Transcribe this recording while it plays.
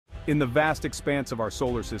In the vast expanse of our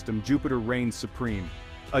solar system, Jupiter reigns supreme.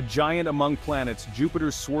 A giant among planets,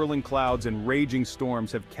 Jupiter's swirling clouds and raging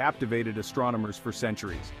storms have captivated astronomers for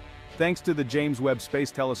centuries. Thanks to the James Webb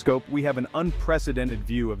Space Telescope, we have an unprecedented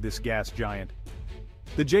view of this gas giant.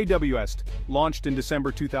 The JWST, launched in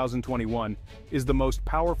December 2021, is the most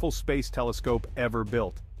powerful space telescope ever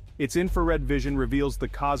built. Its infrared vision reveals the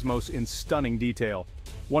cosmos in stunning detail.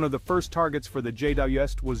 One of the first targets for the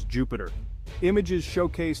JWST was Jupiter. Images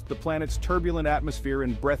showcased the planet's turbulent atmosphere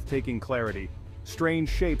in breathtaking clarity. Strange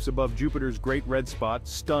shapes above Jupiter's great red spot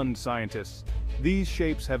stunned scientists. These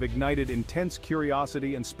shapes have ignited intense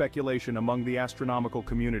curiosity and speculation among the astronomical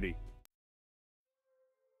community.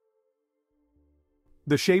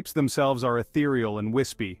 The shapes themselves are ethereal and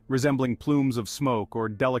wispy, resembling plumes of smoke or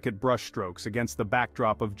delicate brushstrokes against the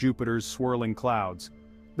backdrop of Jupiter's swirling clouds.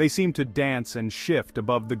 They seem to dance and shift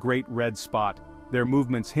above the great red spot, their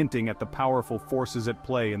movements hinting at the powerful forces at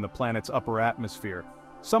play in the planet's upper atmosphere.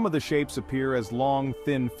 Some of the shapes appear as long,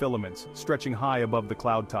 thin filaments, stretching high above the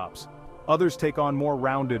cloud tops. Others take on more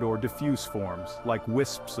rounded or diffuse forms, like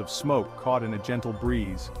wisps of smoke caught in a gentle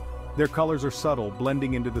breeze. Their colors are subtle,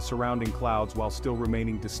 blending into the surrounding clouds while still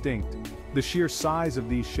remaining distinct. The sheer size of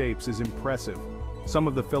these shapes is impressive. Some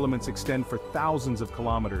of the filaments extend for thousands of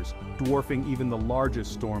kilometers, dwarfing even the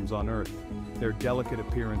largest storms on Earth. Their delicate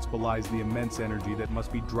appearance belies the immense energy that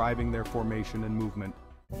must be driving their formation and movement.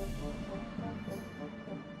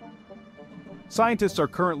 Scientists are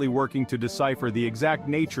currently working to decipher the exact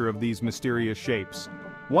nature of these mysterious shapes.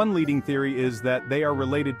 One leading theory is that they are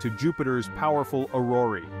related to Jupiter's powerful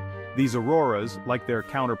aurorae. These auroras, like their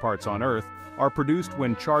counterparts on Earth, are produced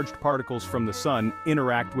when charged particles from the Sun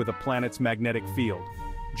interact with a planet's magnetic field.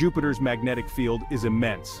 Jupiter's magnetic field is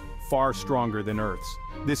immense, far stronger than Earth's.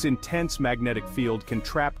 This intense magnetic field can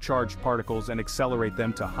trap charged particles and accelerate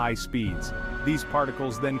them to high speeds. These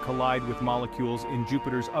particles then collide with molecules in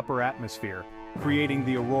Jupiter's upper atmosphere, creating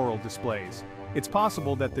the auroral displays. It's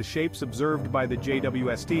possible that the shapes observed by the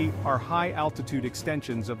JWST are high-altitude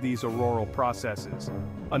extensions of these auroral processes.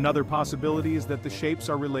 Another possibility is that the shapes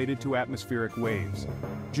are related to atmospheric waves.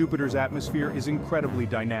 Jupiter's atmosphere is incredibly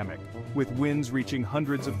dynamic, with winds reaching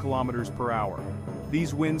hundreds of kilometers per hour.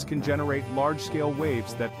 These winds can generate large-scale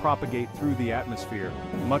waves that propagate through the atmosphere,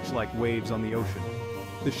 much like waves on the ocean.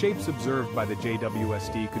 The shapes observed by the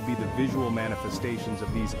JWST could be the visual manifestations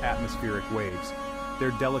of these atmospheric waves,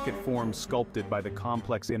 their delicate forms sculpted by the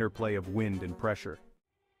complex interplay of wind and pressure.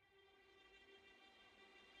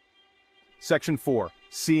 Section 4.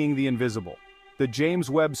 Seeing the Invisible. The James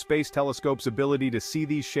Webb Space Telescope's ability to see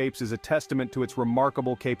these shapes is a testament to its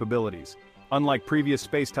remarkable capabilities. Unlike previous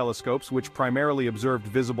space telescopes, which primarily observed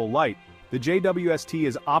visible light, the JWST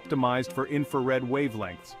is optimized for infrared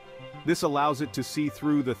wavelengths. This allows it to see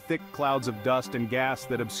through the thick clouds of dust and gas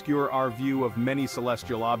that obscure our view of many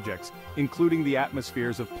celestial objects, including the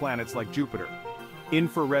atmospheres of planets like Jupiter.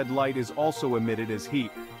 Infrared light is also emitted as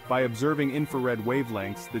heat. By observing infrared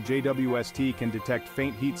wavelengths, the JWST can detect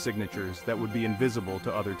faint heat signatures that would be invisible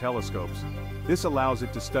to other telescopes. This allows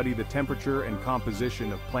it to study the temperature and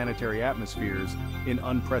composition of planetary atmospheres in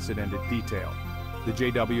unprecedented detail. The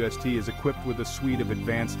JWST is equipped with a suite of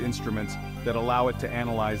advanced instruments that allow it to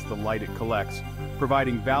analyze the light it collects,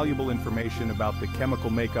 providing valuable information about the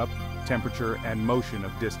chemical makeup, temperature, and motion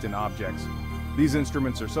of distant objects. These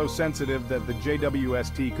instruments are so sensitive that the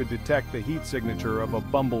JWST could detect the heat signature of a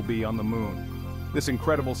bumblebee on the moon. This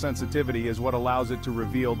incredible sensitivity is what allows it to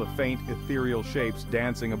reveal the faint, ethereal shapes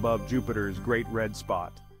dancing above Jupiter's great red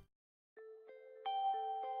spot.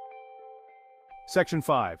 Section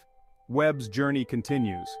 5. Webb's journey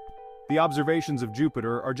continues. The observations of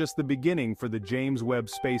Jupiter are just the beginning for the James Webb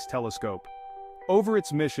Space Telescope. Over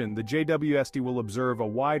its mission, the JWST will observe a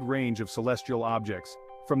wide range of celestial objects,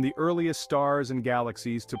 from the earliest stars and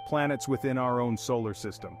galaxies to planets within our own solar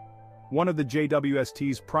system. One of the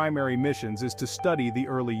JWST's primary missions is to study the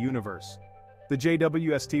early universe. The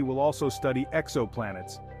JWST will also study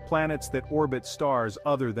exoplanets, planets that orbit stars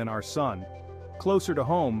other than our Sun. Closer to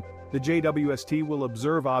home, the JWST will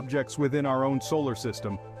observe objects within our own solar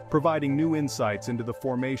system, providing new insights into the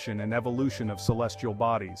formation and evolution of celestial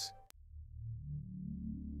bodies.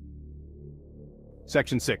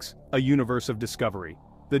 Section 6. A universe of discovery.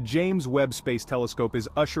 The James Webb Space Telescope is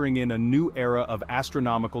ushering in a new era of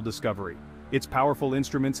astronomical discovery. Its powerful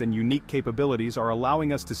instruments and unique capabilities are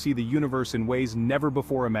allowing us to see the universe in ways never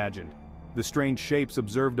before imagined. The strange shapes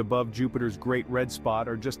observed above Jupiter's great red spot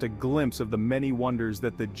are just a glimpse of the many wonders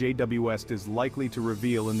that the JWST is likely to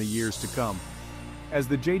reveal in the years to come. As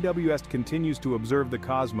the JWST continues to observe the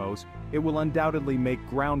cosmos, it will undoubtedly make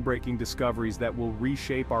groundbreaking discoveries that will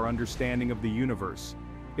reshape our understanding of the universe.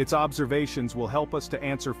 Its observations will help us to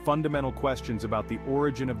answer fundamental questions about the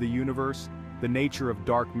origin of the universe, the nature of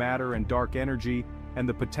dark matter and dark energy, and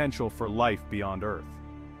the potential for life beyond Earth.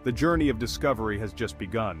 The journey of discovery has just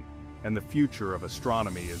begun, and the future of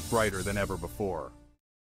astronomy is brighter than ever before.